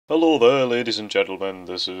Hello there, ladies and gentlemen,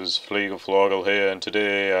 this is Flogel here, and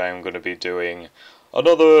today I'm going to be doing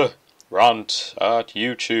another rant at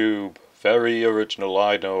YouTube. Very original,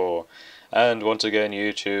 I know. And once again,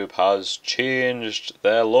 YouTube has changed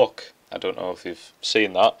their look. I don't know if you've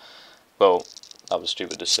seen that. Well, that was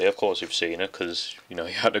stupid to say, of course you've seen it, because, you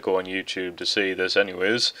had to go on YouTube to see this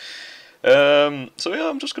anyways. So yeah,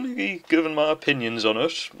 I'm just going to be giving my opinions on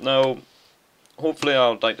it. Now, hopefully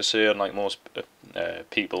I'd like to say, unlike most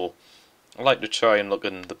people, I like to try and look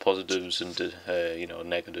in the positives and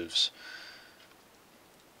negatives.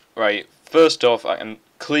 Right, first off, I can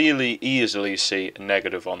clearly, easily see a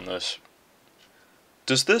negative on this.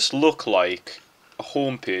 Does this look like a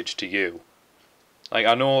homepage to you? Like,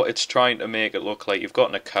 I know it's trying to make it look like you've got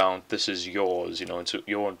an account, this is yours, it's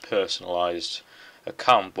your own personalised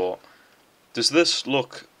account, but does this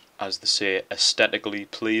look, as they say, aesthetically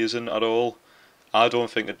pleasing at all? I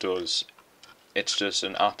don't think it does. It's just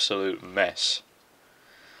an absolute mess.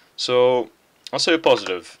 So, I'll say a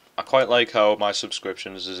positive. I quite like how my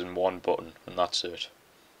subscriptions is in one button, and that's it.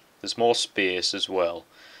 There's more space as well.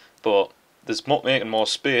 But there's making more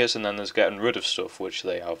space, and then there's getting rid of stuff, which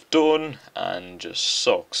they have done, and just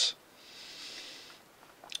sucks.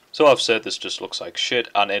 So I've said this just looks like shit,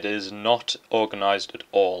 and it is not organised at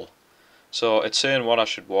all. So it's saying what I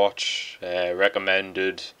should watch,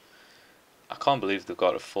 recommended. I can't believe they've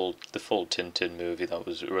got the full Tintin movie that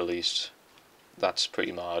was released. That's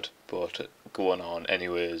pretty mad, but going on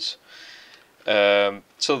anyways. So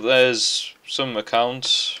there's some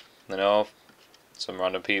accounts, some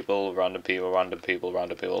random people, random people, random people,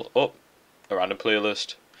 random people. Oh, a random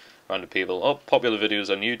playlist, random people. Oh, popular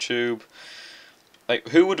videos on YouTube. Like,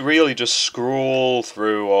 who would really just scroll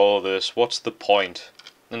through all this? What's the point?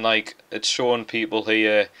 And like, it's showing people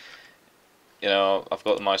here. I've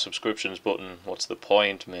got my subscriptions button, what's the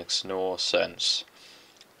point? Makes no sense.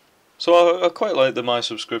 So I quite like the my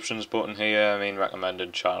subscriptions button here. I mean,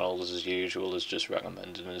 recommended channels as usual is just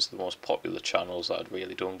recommended as the most popular channels that I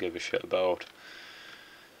really don't give a shit about.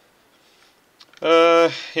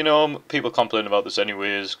 People complain about this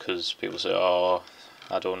anyways, because people say, oh,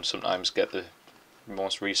 I don't sometimes get the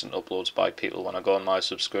most recent uploads by people when I go on my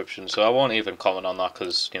subscription, so I won't even comment on that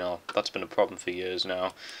because, that's been a problem for years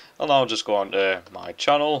now. I'll now just go on to my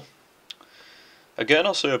channel. Again,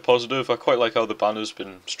 I'll say a positive. I quite like how the banner's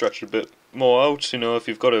been stretched a bit more out. If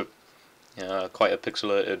you've got quite a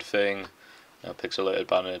pixelated thing, a pixelated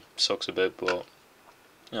banner sucks a bit, but,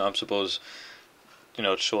 I suppose,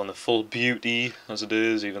 it's showing the full beauty as it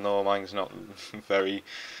is, even though mine's not very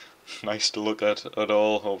nice to look at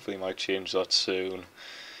all. Hopefully might change that soon.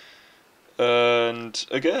 And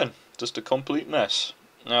again, just a complete mess.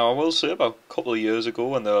 Now I will say, about a couple of years ago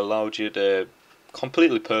when they allowed you to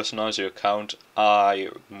completely personalise your account, I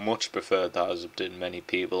much preferred that, as did many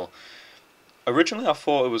people. Originally I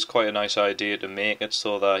thought it was quite a nice idea to make it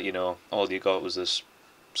so that, all you got was this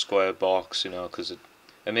square box, because it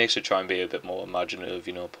makes it try and be a bit more imaginative,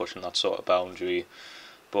 pushing that sort of boundary.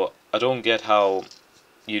 But I don't get how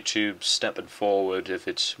YouTube's stepping forward if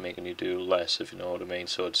it's making you do less, if you know what I mean.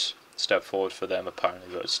 So it's step forward for them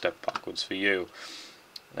apparently, but it's step backwards for you.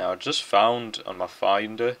 Now I just found on my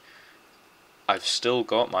Finder, I've still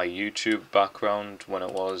got my YouTube background when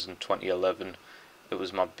it was in 2011. It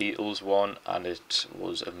was my Beatles one, and it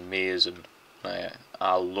was amazing.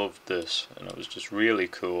 I loved this, and it was just really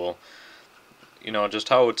cool. Just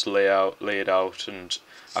how it's laid out, and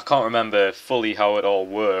I can't remember fully how it all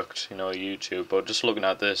worked, YouTube, but just looking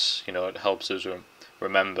at this, it helps us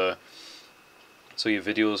remember. So your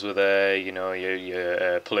videos were there,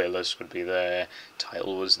 your playlist would be there,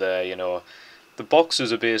 title was there, The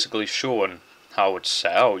boxes are basically showing how it's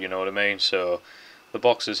set out, you know what I mean? So the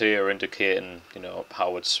boxes here are indicating,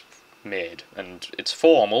 how it's made, and it's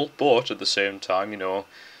formal, but at the same time,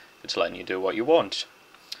 it's letting you do what you want.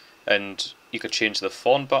 And you could change the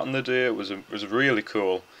font back in the day. It was really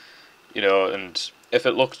cool, and if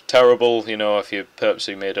it looked terrible, if you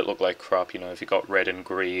purposely made it look like crap, if you got red and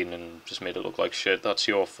green and just made it look like shit, that's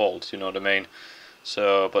your fault, you know what I mean?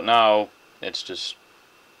 So, but now it's just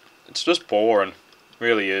boring,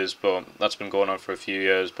 really is. But that's been going on for a few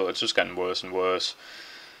years, but it's just getting worse and worse.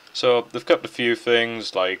 So they've kept a few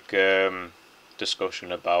things like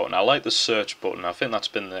discussion about, and I like the search button. I think that's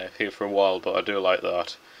been here for a while, but I do like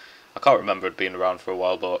that. I can't remember it being around for a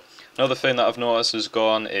while, but another thing that I've noticed is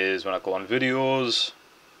gone is when I go on videos,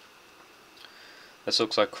 this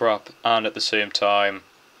looks like crap, and at the same time,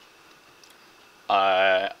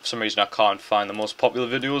 for some reason I can't find the most popular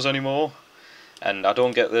videos anymore. And I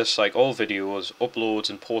don't get this, like, all videos, uploads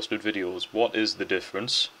and posted videos, what is the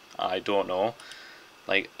difference? I don't know.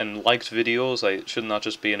 like, and liked videos, like, shouldn't that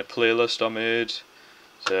just be in a playlist I made?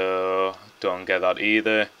 So don't get that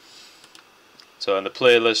either. So in the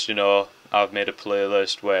playlist, you know, I've made a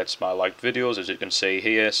playlist where it's my liked videos, as you can see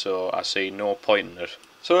here, so I see no point in it.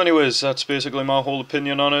 So anyways, that's basically my whole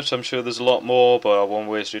opinion on it. I'm sure there's a lot more, but I won't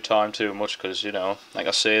waste your time too much because, you know, like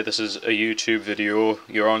I say, this is a YouTube video.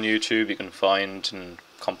 You're on YouTube, you can find and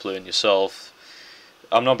complain yourself.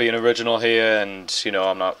 I'm not being original here, and, you know,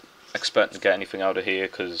 I'm not expecting to get anything out of here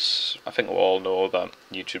because I think we all know that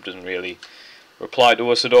YouTube doesn't really reply to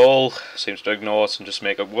us at all, seems to ignore us and just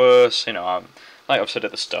make it worse. You know, like I've said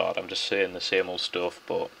at the start, I'm just saying the same old stuff,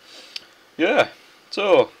 but yeah,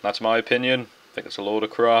 so that's my opinion. I think it's a load of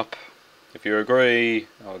crap. If you agree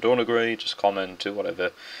or don't agree, just comment, do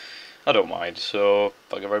whatever. I don't mind. So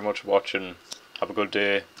thank you very much for watching. Have a good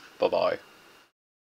day. Bye bye.